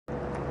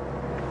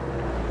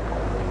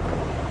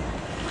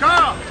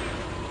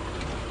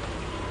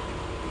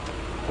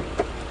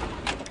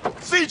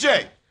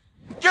PJ,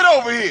 get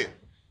over here.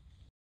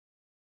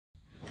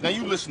 Now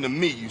you listen to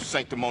me, you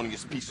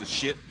sanctimonious piece of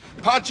shit.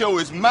 Pancho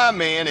is my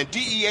man and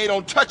DEA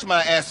don't touch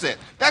my asset.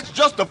 That's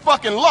just the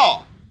fucking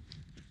law.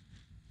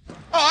 Oh,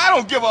 I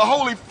don't give a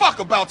holy fuck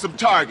about some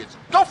targets.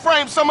 Go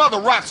frame some other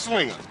rock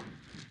slinger.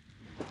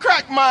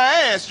 Crack my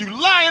ass, you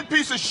lying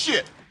piece of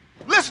shit.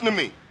 Listen to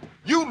me.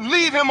 You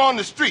leave him on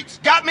the streets.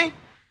 Got me?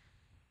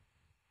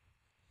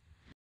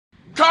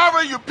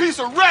 Carver, you piece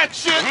of rat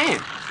shit. Damn.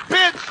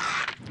 Bitch.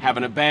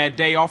 Having a bad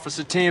day,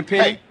 Officer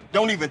Tenpenny? Hey,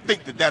 don't even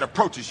think that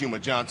approaches Huma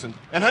Johnson.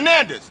 And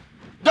Hernandez,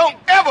 don't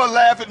ever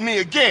laugh at me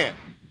again.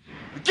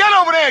 Get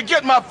over there and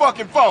get my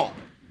fucking phone.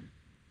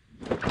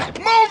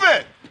 Move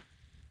it!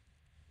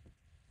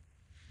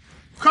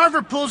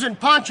 Carver pulls in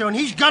Pancho and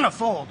he's gonna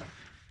fold.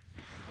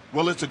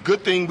 Well, it's a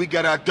good thing we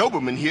got our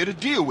Doberman here to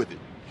deal with it.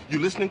 You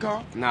listening,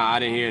 Carl? Nah, I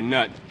didn't hear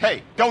nothing.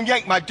 Hey, don't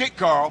yank my dick,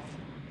 Carl.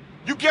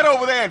 You get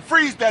over there and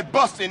freeze that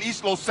bust in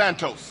East Los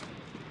Santos.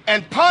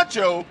 And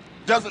Pancho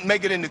doesn't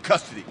make it into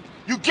custody.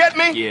 You get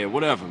me? Yeah,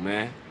 whatever,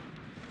 man.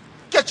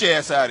 Get your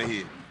ass out of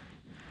here.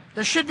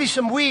 There should be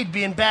some weed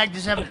being bagged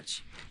as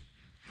evidence.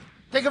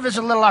 Think of it as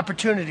a little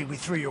opportunity we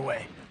threw your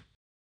way.